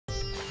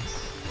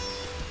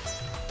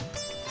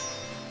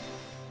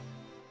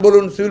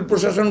বলুন, সিভিল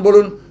প্রশাসন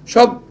বলুন,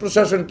 সব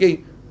প্রশাসনকেই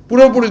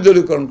পুরোপুরি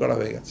দলীয়করণ করা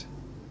হয়ে গেছে।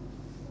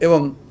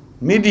 এবং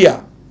মিডিয়া,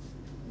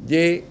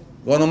 যে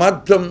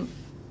গণমাধ্যম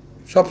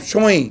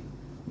সবসময়ই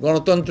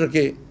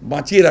গণতন্ত্রকে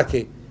বাঁচিয়ে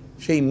রাখে,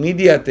 সেই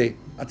মিডিয়াতে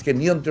আজকে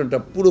নিয়ন্ত্রণটা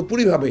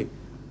পুরোপুরিভাবে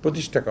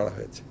প্রতিষ্ঠা করা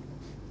হয়েছে।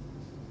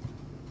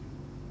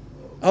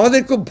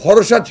 আমাদের খুব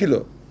ভরসা ছিল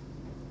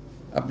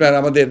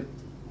আমাদের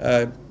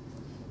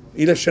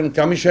ইলেকশন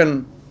কমিশন,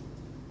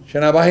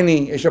 সেনাবাহিনী,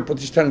 এসব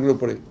প্রতিষ্ঠানগুলোর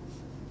উপরে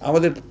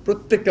আমাদের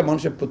প্রত্যেকটা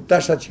মানুষের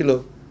প্রত্যাশা ছিল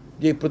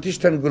যে এই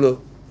প্রতিষ্ঠানগুলো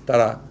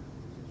তারা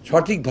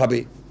সঠিকভাবে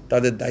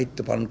তাদের দায়িত্ব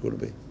পালন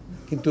করবে।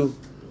 কিন্তু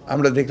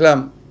আমরা দেখলাম,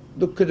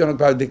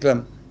 দুঃখজনকভাবে দেখলাম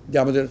যে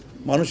আমাদের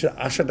মানুষের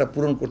আশাটা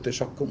পূরণ করতে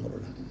সক্ষম হলো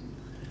না।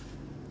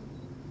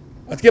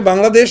 আজকে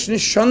বাংলাদেশ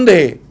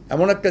নিঃসন্দেহে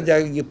এমন একটা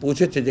জায়গায় গিয়ে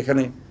পৌঁছেছে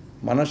যেখানে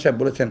মান্নান সাহেব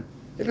বলেছেন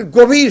এটা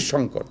গভীর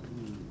সংকট,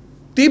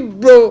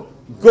 তীব্র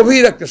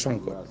গভীর একটা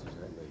সংকট।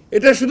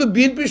 এটা শুধু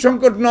বিএনপির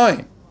সংকট নয়,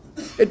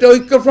 এটা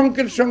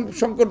ঐক্যফ্রন্টের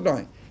সংকট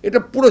নয়, এটা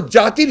পুরো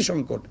জাতির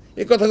সংকট।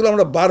 এই কথাগুলো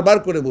আমরা বারবার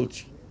করে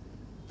বলছি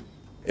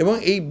এবং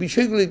এই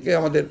বিষয়গুলিকে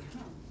আমাদের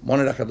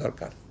মনে রাখা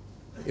দরকার।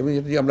 এবং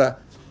যদি আমরা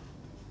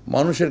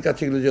মানুষের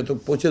কাছে এগুলো যত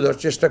পৌঁছে দেওয়ার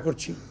চেষ্টা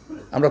করছি,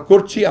 আমরা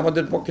করছি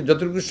আমাদের পক্ষে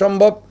যতটুকু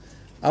সম্ভব,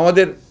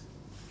 আমাদের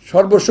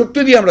সর্বশক্তি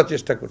দিয়ে আমরা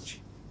চেষ্টা করছি।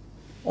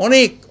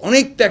 অনেক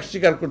অনেক ত্যাগ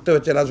স্বীকার করতে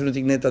হচ্ছে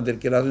রাজনৈতিক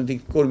নেতাদেরকে, রাজনৈতিক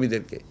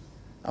কর্মীদেরকে।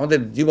 আমাদের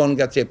জীবন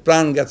গেছে,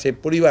 প্রাণ গেছে,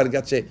 পরিবার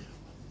গেছে,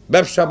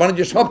 ব্যবসা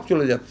বাণিজ্য সব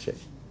চলে যাচ্ছে।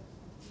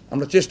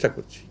 আমরা চেষ্টা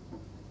করছি,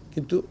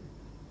 কিন্তু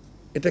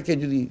এটাকে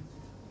যদি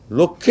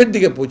লক্ষ্যের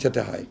দিকে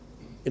পৌঁছাতে হয়,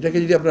 এটাকে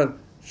যদি আপনার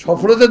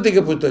সফলতার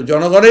দিকে পৌঁছতে হয়,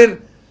 জনগণের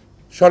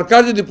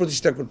সরকার যদি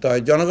প্রতিষ্ঠা করতে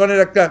হয়,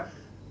 জনগণের একটা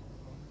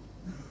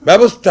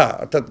ব্যবস্থা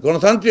অর্থাৎ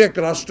গণতান্ত্রিক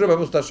একটা রাষ্ট্র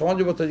ব্যবস্থা, সমাজ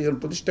ব্যবস্থা যখন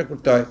প্রতিষ্ঠা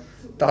করতে হয়,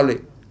 তাহলে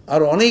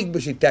আরও অনেক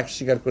বেশি ত্যাগ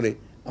স্বীকার করে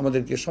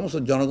আমাদেরকে সমস্ত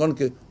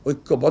জনগণকে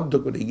ঐক্যবদ্ধ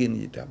করে এগিয়ে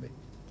নিয়ে যেতে হবে।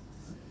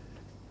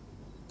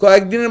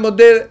 কয়েকদিনের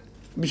মধ্যে,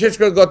 বিশেষ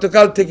করে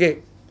গতকাল থেকে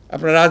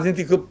আপনার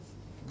রাজনীতি খুব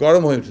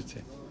গরম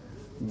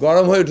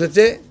হয়ে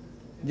উঠেছে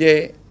যে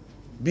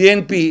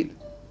বিএনপি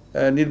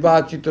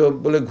নির্বাচিত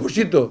বলে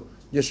ঘোষিত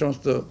যে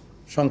সমস্ত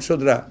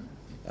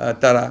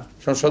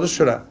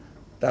সদস্যরা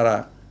তারা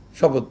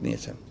শপথ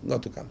নিয়েছেন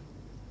গতকাল।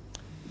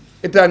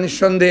 এটা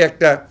নিঃসন্দেহে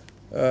একটা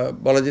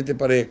বলা যেতে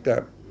পারে একটা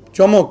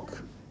চমক,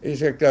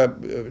 একটা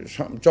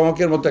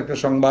চমকের মতো একটা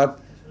সংবাদ,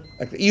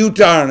 একটা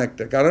ইউটার্ন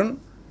একটা। কারণ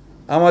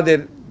আমাদের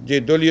যে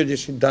দলীয় যে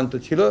সিদ্ধান্ত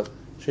ছিল,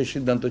 সেই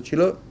সিদ্ধান্ত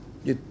ছিল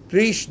যে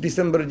 30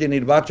 ডিসেম্বরের যে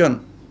নির্বাচন,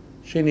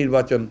 সেই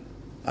নির্বাচন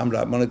আমরা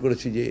মনে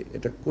করেছি যে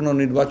এটা কোনো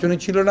নির্বাচনই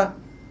ছিল না,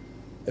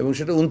 এবং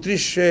সেটা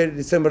 29শে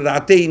ডিসেম্বর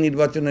রাতেই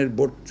নির্বাচনের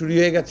ভোট চুরি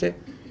হয়ে গেছে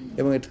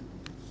এবং এটা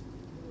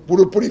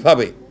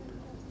পুরোপুরিভাবে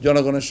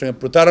জনগণের সঙ্গে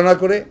প্রতারণা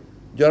করে,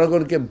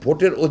 জনগণকে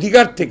ভোটের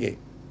অধিকার থেকে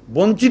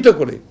বঞ্চিত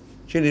করে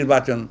সেই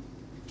নির্বাচন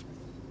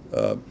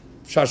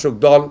শাসক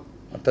দল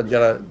অর্থাৎ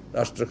যারা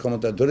রাষ্ট্র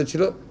ক্ষমতা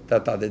ধরেছিল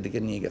তারা তাদের দিকে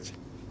নিয়ে গেছে।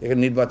 এখানে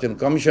নির্বাচন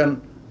কমিশন,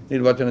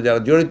 নির্বাচনে যারা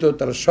জড়িত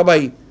তারা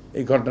সবাই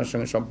এই ঘটনার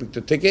সঙ্গে সম্পৃক্ত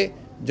থেকে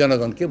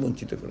জনগণকে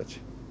বঞ্চিত করেছে।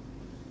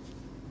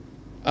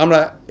 আমরা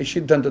এই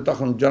সিদ্ধান্ত,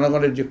 তখন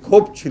জনগণের যে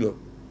ক্ষোভ ছিল,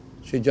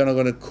 সেই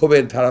জনগণের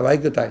ক্ষোভের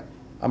ধারাবাহিকতায়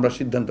আমরা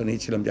সিদ্ধান্ত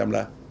নিয়েছিলাম যে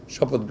আমরা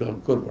শপথ গ্রহণ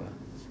করব না।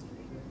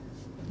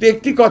 তো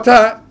একটি কথা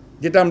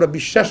যেটা আমরা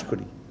বিশ্বাস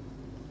করি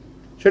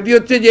সেটি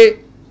হচ্ছে যে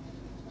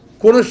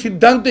কোনো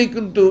সিদ্ধান্তই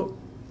কিন্তু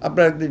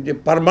আপনার যে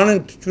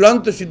পার্মানেন্ট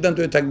চূড়ান্ত সিদ্ধান্ত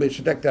হয়ে থাকবে,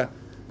 সেটা একটা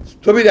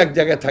স্থবির এক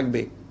জায়গায়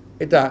থাকবে,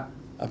 এটা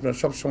আপনার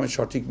সবসময়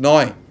সঠিক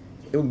নয়।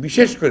 এবং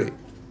বিশেষ করে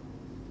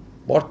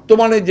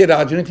বর্তমানে যে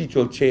রাজনীতি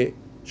চলছে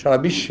সারা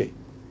বিশ্বে,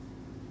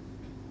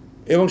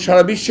 এবং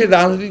সারা বিশ্বের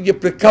রাজনৈতিক যে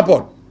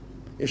প্রেক্ষাপট,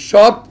 এ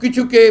সব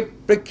কিছুকে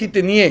প্রেক্ষিতে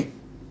নিয়ে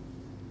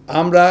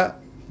আমরা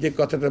যে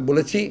কথাটা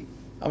বলেছি,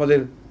 আমাদের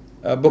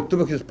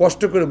বক্তব্যকে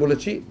স্পষ্ট করে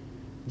বলেছি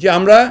যে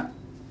আমরা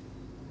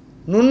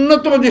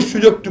ন্যূনতম যে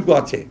সুযোগটুকু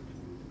আছে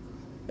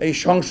এই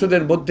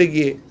সংসদের মধ্যে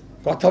গিয়ে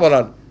কথা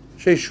বলার,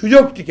 সেই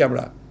সুযোগটিকে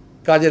আমরা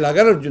কাজে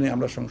লাগানোর জন্য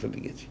আমরা সংসদে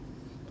গিয়েছি।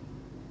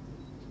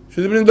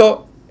 সুধীবৃন্দ,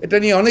 এটা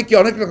নিয়ে অনেকে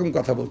অনেক রকম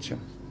কথা বলছেন,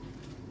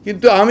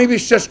 কিন্তু আমি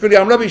বিশ্বাস করি,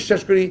 আমরা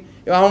বিশ্বাস করি,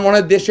 এবং আমার মনে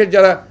হয় দেশের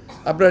যারা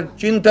আপনার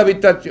চিন্তাবিদ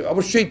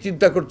অবশ্যই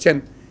চিন্তা করছেন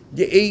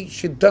যে এই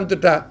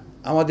সিদ্ধান্তটা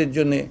আমাদের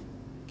জন্যে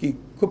কি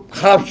খুব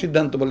খারাপ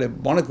সিদ্ধান্ত বলে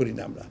মনে করি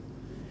না আমরা।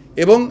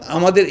 এবং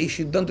আমাদের এই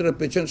সিদ্ধান্তটার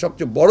পেছনে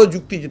সবচেয়ে বড়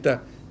যুক্তি যেটা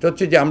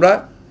হচ্ছে যে আমরা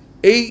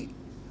এই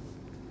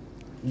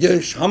যে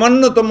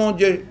সামান্যতম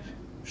যে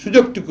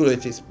সুযোগটুকু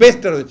রয়েছে,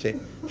 স্পেসটা রয়েছে,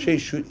 সেই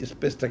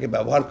স্পেসটাকে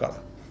ব্যবহার করা।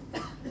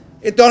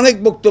 এতে অনেক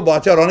বক্তব্য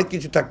আছে, আর অনেক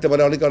কিছু থাকতে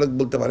পারে, অনেক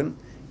বলতে পারেন,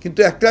 কিন্তু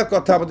একটা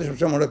কথা আমাদের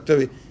সবসময় মনে রাখতে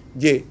হবে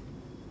যে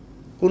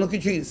কোনো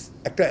কিছুই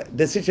একটা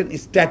ডিসিশন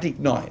স্ট্যাটিক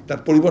নয়, তার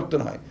পরিবর্তন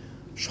হয়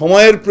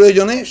সময়ের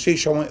প্রয়োজনে। সেই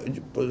সময়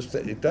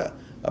এটা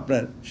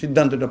আপনার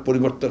সিদ্ধান্তটা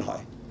পরিবর্তন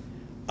হয়।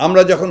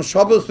 আমরা যখন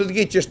সব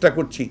দিকেই চেষ্টা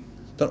করছি,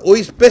 তখন ওই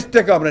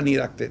স্পেসটাকে আমরা নিয়ে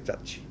রাখতে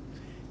চাচ্ছি।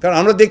 কারণ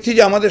আমরা দেখছি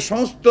যে আমাদের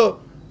সমস্ত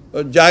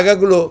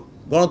জায়গাগুলো,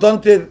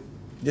 গণতন্ত্রের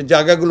যে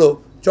জায়গাগুলো,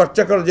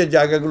 চর্চা করার যে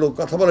জায়গাগুলো,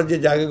 কথা বলার যে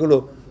জায়গাগুলো,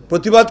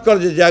 প্রতিবাদ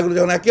করার যে জায়গাগুলো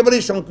যখন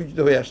একেবারেই সংকুচিত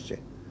হয়ে আসছে,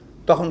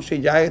 তখন সেই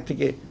জায়গা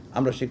থেকে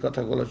আমরা সেই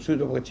কথাগুলো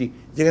সুযোগ পাচ্ছি,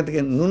 যেখান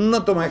থেকে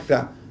ন্যূনতম একটা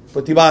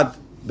প্রতিবাদ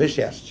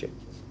ভেসে আসছে।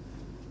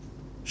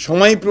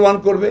 সময় প্রমাণ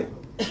করবে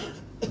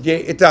যে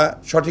এটা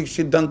সঠিক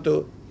সিদ্ধান্ত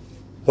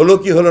হলো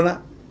কি হলো না।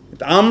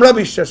 আমরা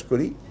বিশ্বাস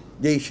করি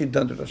যে এই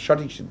সিদ্ধান্তটা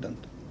সঠিক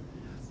সিদ্ধান্ত।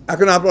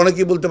 এখন আপনি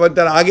অনেকেই বলতে পারেন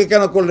তারা আগে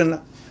কেন করলেন না,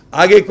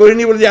 আগে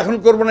করিনি বলে যে এখন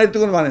করবো না, এর তো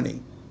কোনো মানে নেই।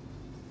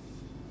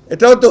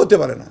 এটাও তো হতে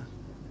পারে না।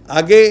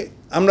 আগে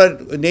আমরা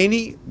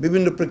নেইনি,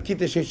 বিভিন্ন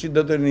প্রেক্ষিতে সেই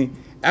সিদ্ধান্ত নিই,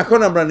 এখন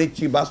আমরা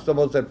নিচ্ছি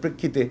বাস্তবতার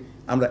প্রেক্ষিতে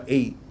আমরা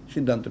এই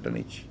সিদ্ধান্তটা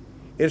নিচ্ছি।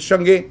 এর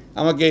সঙ্গে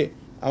আমাকে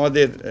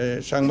আমাদের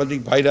সাংবাদিক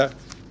ভাইরা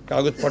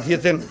কাগজ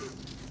পাঠিয়েছেন,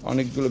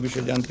 অনেকগুলো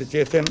বিষয় জানতে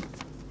চেয়েছেন।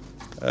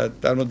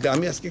 তার মধ্যে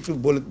আমি আজকে একটু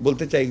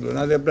বলতে চাই এগুলো,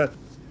 নাহলে আপনার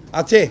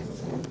আছে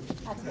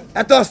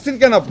এত অস্থির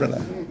কেন আপনারা?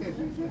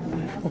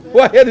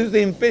 Why are you so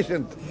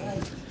impatient?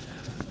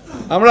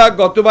 আমরা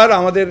গতবার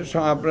আমাদের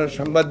আপনার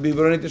সংবাদ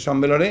বিবরণীতে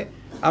সম্মেলনে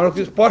আমরা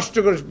কিছু স্পষ্ট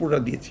করে পুরোটা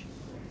দিয়েছি।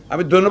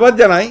 আমি ধন্যবাদ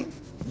জানাই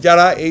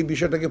যারা এই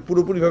বিষয়টাকে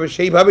পুরোপুরিভাবে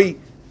সেইভাবেই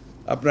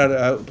আপনার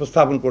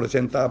উপস্থাপন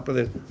করেছেন, তা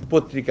আপনাদের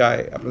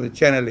পত্রিকায়, আপনাদের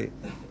চ্যানেলে।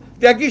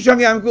 একই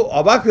সঙ্গে আমি খুব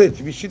অবাক হয়েছি,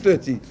 বিস্মিত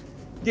হয়েছি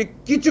যে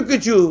কিছু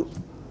কিছু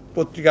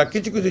পত্রিকা,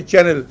 কিছু কিছু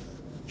চ্যানেল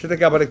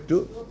সেটাকে আবার একটু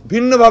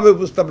ভিন্নভাবে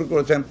উপস্থাপন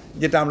করেছেন,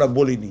 যেটা আমরা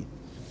বলিনি,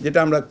 যেটা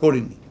আমরা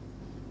করিনি।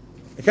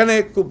 এখানে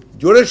খুব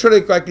জোরে সোরে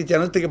কয়েকটি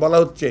চ্যানেল থেকে বলা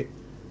হচ্ছে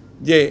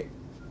যে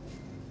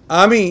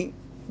আমি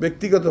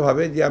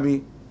ব্যক্তিগতভাবে, যে আমি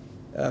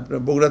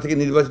আপনার বগুড়া থেকে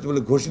নির্বাচিত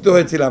বলে ঘোষিত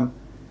হয়েছিলাম,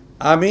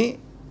 আমি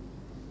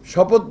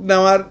শপথ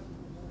নেওয়ার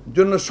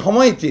জন্য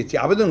সময় চেয়েছি,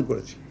 আবেদন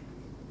করেছি,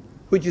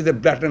 which is a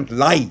ব্ল্যাটেন্ট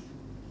lie,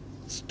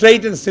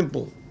 straight and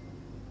simple.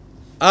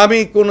 আমি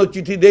কোনো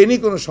চিঠি দেইনি,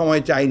 কোনো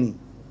সময় চাইনি।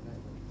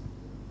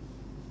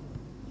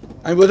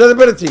 আমি বোঝাতে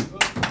পেরেছি?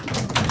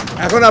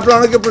 এখন আপনারা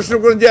অনেকে প্রশ্ন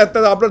করেন যে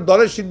আপনার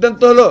দলের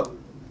সিদ্ধান্ত হলো,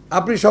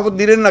 আপনি শপথ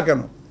নিলেন না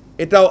কেন?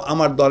 এটাও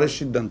আমার দলের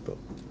সিদ্ধান্ত,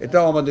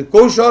 এটাও আমাদের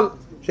কৌশল।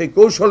 সেই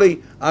কৌশলেই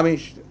আমি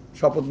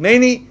শপথ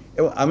নেইনি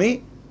এবং আমি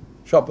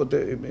শপথে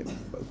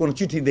কোনো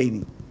চিঠি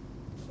দেইনি।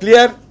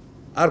 ক্লিয়ার?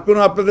 আর কোনো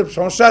আপনাদের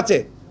সমস্যা আছে?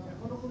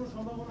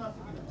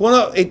 কোনো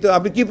এই তো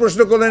আপনি কি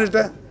প্রশ্ন করলেন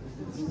এটা?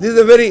 This is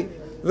a very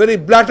very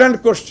ব্ল্যাটেন্ট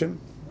question.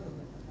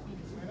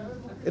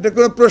 এটা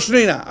কোনো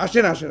প্রশ্নই না।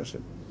 আসেন আসেন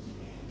আসেন।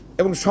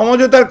 এবং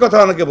সমঝোতার কথা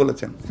অনেকে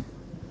বলেছেন।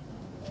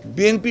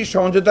 বিএনপি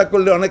সমঝোতা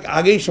করলে অনেক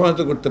আগেই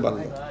সমঝোতা করতে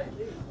পারলো।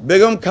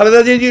 বেগম খালেদা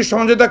জিয়া যদি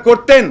সমঝোতা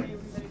করতেন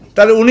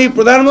তাহলে উনি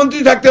প্রধানমন্ত্রী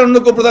থাকতেন, অন্য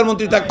কেউ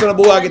প্রধানমন্ত্রী থাকতেন না,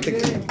 বহু আগে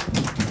থেকে।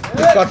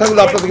 এই কথাগুলো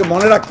আপনাদেরকে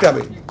মনে রাখতে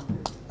হবে।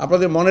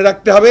 আপনাদের মনে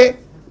রাখতে হবে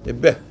যে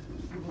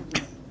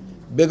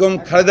বেগম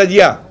খালেদা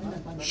জিয়া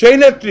সেই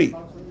নেত্রী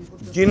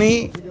যিনি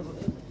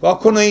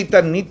কখনোই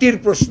তার নীতির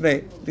প্রশ্নে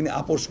তিনি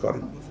আপোষ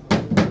করেন।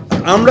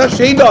 আমরা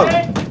সেই দল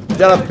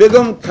যারা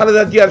বেগম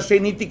খালেদা জিয়ার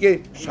সেই নীতিকে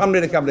সামনে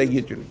রেখে আমরা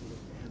এগিয়ে চলি।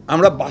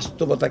 আমরা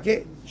বাস্তবতাকে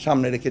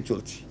সামনে রেখে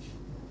চলছি,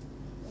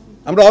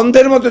 আমরা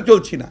অন্ধের মতো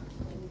চলছি না।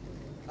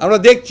 আমরা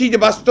দেখছি যে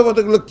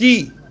বাস্তবতাগুলো কি।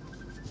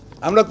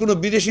 আমরা কোনো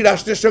বিদেশি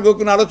রাষ্ট্রের সঙ্গেও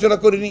কোনো আলোচনা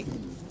করিনি।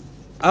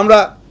 আমরা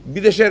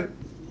বিদেশের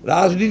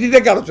রাজনীতি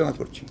থেকে আলোচনা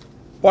করছি,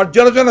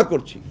 পর্যালোচনা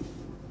করছি।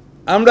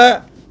 আমরা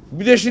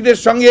বিদেশিদের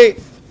সঙ্গে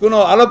কোনো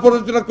আলাপ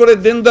আলোচনা করে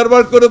দেন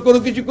দরবার করে কোনো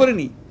কিছু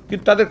করিনি,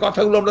 কিন্তু তাদের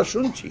কথাগুলো আমরা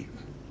শুনছি।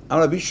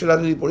 আমরা বিশ্ব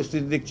রাজনীতির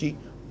পরিস্থিতি দেখছি,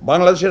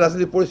 বাংলাদেশের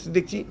রাজনীতির পরিস্থিতি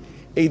দেখছি।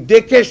 এই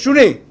দেখে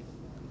শুনে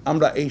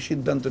আমরা এই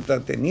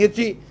সিদ্ধান্তটাতে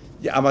নিয়েছি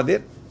যে আমাদের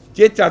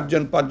যে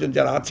 4-5 জন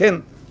যারা আছেন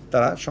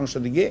তারা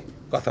সংসদে গিয়ে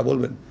কথা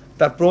বলবেন।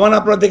 তার প্রমাণ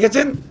আপনারা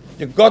দেখেছেন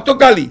যে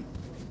গতকালই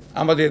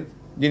আমাদের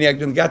যিনি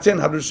একজন গেছেন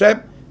হারুন সাহেব,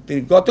 তিনি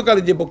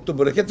গতকালই যে বক্তব্য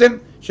রেখেছেন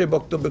সেই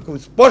বক্তব্যে খুব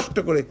স্পষ্ট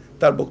করে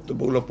তার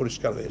বক্তব্যগুলো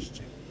পরিষ্কার হয়ে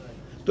এসছে।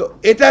 তো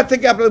এটা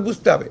থেকে আপনাদের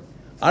বুঝতে হবে।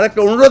 আর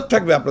একটা অনুরোধ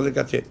থাকবে আপনাদের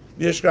কাছে,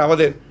 বিশেষ করে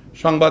আমাদের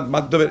সংবাদ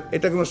মাধ্যমের,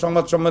 এটা কোনো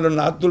সংবাদ সম্মেলন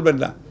না, হাত তুলবেন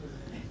না।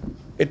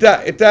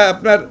 এটা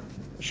আপনার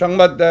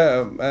সংবাদ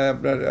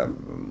আপনার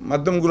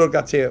মাধ্যমগুলোর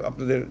কাছে,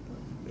 আপনাদের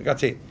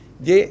কাছে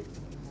যে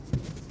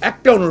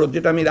একটা অনুরোধ,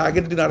 যেটা আমি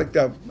আগের দিন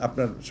আরেকটা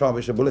আপনার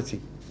সমাবেশে বলেছি,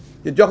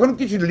 যে যখন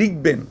কিছু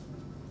লিখবেন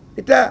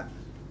এটা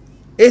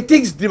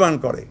এথিক্স ডিমান্ড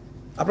করে,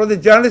 আপনাদের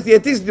জার্নালিস্ট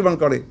এথিক্স ডিমান্ড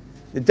করে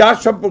যে যার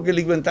সম্পর্কে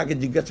লিখবেন তাকে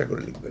জিজ্ঞাসা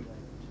করে লিখবেন।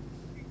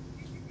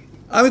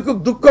 আমি খুব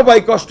দুঃখ পাই,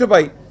 কষ্ট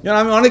পাই, যেন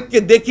আমি অনেককে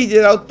দেখি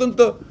যারা অত্যন্ত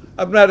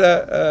আপনার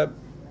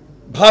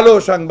ভালো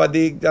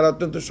সাংবাদিক, যারা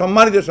অত্যন্ত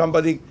সম্মানিত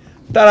সাংবাদিক,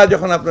 তারা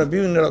যখন আপনার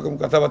বিভিন্ন রকম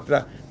কথাবার্তা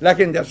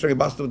লেখেন যার সঙ্গে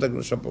বাস্তবতার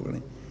কোনো সম্পর্ক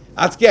নেই।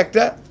 আজকে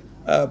একটা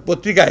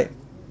পত্রিকায়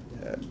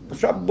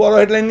সব বড়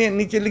হেডলাইন নিয়ে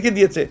নিচে লিখে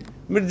দিয়েছে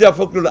মির্জা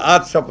ফখরুল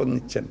আজ শপথ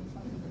নিচ্ছেন।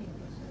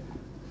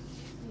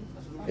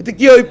 এটা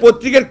কি ওই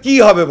পত্রিকার কি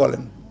হবে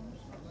বলেন?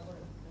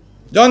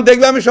 যখন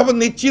দেখবে আমি শপথ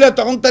নিচ্ছি না,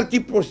 তখন তার কি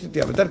পরিস্থিতি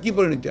হবে, তার কি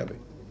পরিণতি হবে,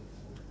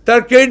 তার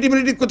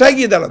ক্রেডিবিলিটি কোথায়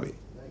গিয়ে দাঁড়াবে?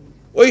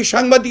 ওই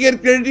সাংবাদিকের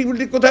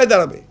ক্রেডিবিলিটি কোথায়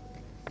দাঁড়াবে?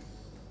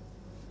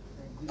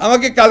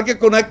 আমাকে কালকে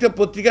কোনো একটা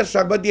পত্রিকার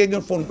সাংবাদিক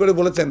একজন ফোন করে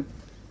বলেছেন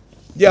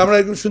যে আমরা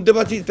এরকম শুনতে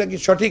পাচ্ছি, এটা কি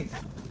সঠিক?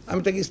 আমি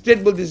তাকে স্ট্রেট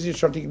বলতেছি যে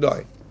সঠিক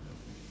নয়।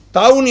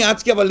 তাও উনি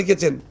আজকে আবার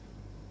লিখেছেন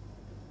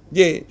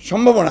যে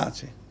সম্ভাবনা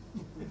আছে।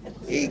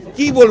 এই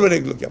কি বলবেন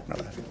এগুলো কি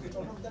আপনারা?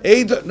 এই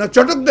না,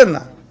 চটকদের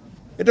না,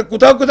 এটা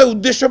কোথাও কোথাও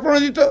উদ্দেশ্য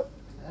প্রণোদিত,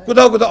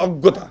 কোথাও কোথাও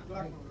অজ্ঞতা,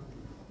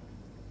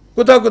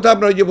 কোথাও কোথাও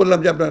আপনার ওই যে বললাম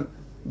যে আপনার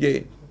যে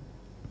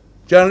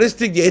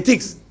জার্নালিস্টিক যে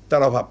এথিক্স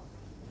তার অভাব।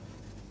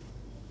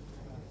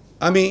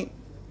 আমি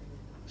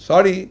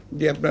সরি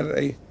যে আপনার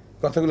এই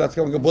কথাগুলো আজকে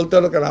আমাকে বলতে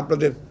হলো, কারণ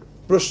আপনাদের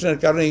প্রশ্নের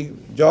কারণে এই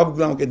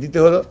জবাবগুলো আমাকে দিতে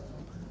হলো।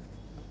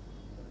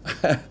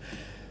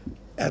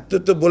 এত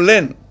তো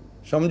বললেন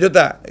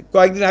সমঝোতা,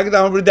 কয়েকদিন আগে তো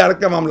আমার বিরুদ্ধে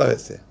আরেকটা মামলা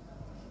হয়েছে,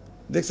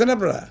 দেখছেন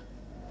আপনারা?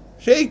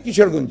 সেই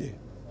কিশোরগঞ্জে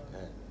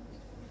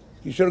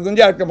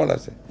আরেকটা মামলা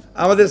আছে।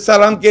 আমাদের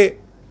সালামকে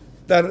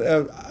তার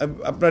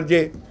আপনার যে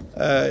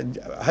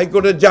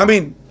হাইকোর্টের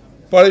জামিন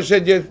পরে সে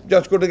যে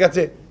জজ কোর্টে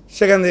গেছে,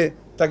 সেখানে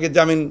তাকে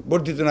জামিন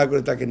বর্ধিত না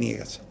করে তাকে নিয়ে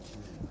গেছে,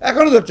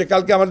 এখনও ধরছে।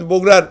 কালকে আমাদের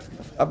বগুড়ার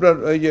আপনার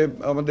ওই যে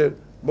আমাদের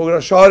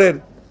বগুড়া শহরের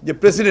যে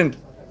প্রেসিডেন্ট,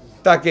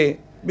 তাকে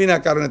বিনা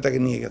কারণে তাকে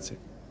নিয়ে গেছে।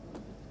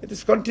 It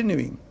is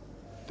continuing.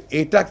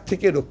 এটা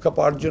থেকে রক্ষা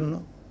পাওয়ার জন্য,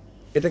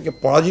 এটাকে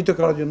পরাজিত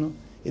করার জন্য,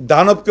 এই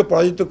দানবকে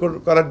পরাজিত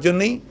করার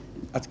জন্যই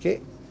আজকে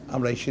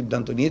আমরা এই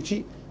সিদ্ধান্ত নিয়েছি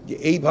যে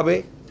এইভাবে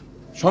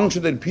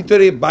সংসদের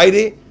ভিতরে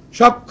বাইরে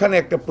সবখানে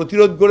একটা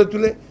প্রতিরোধ গড়ে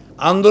তুলে,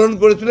 আন্দোলন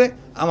গড়ে তুলে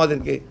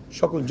আমাদেরকে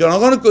সকল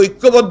জনগণকে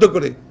ঐক্যবদ্ধ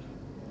করে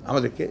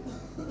আমাদেরকে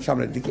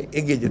সামনের দিকে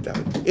এগিয়ে যেতে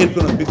হবে, এর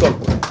কোনো বিকল্প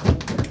নেই।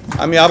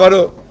 আমি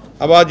আবারও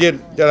আওয়াজের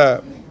যারা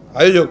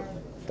আয়োজক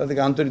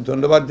তাদেরকে আন্তরিক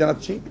ধন্যবাদ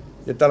জানাচ্ছি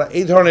যে তারা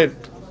এই ধরনের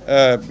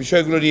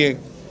বিষয়গুলো নিয়ে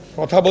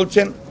কথা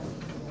বলছেন,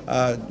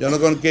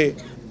 জনগণকে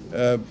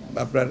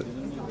আপনার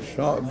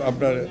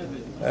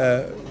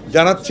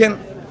জানাচ্ছেন,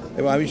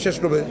 এবং আমি বিশ্বাস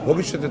করব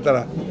ভবিষ্যতে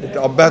তারা এটা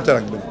অব্যাহত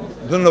রাখবেন।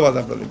 ধন্যবাদ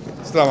আপনাদেরকে।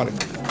 আসসালামু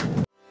আলাইকুম।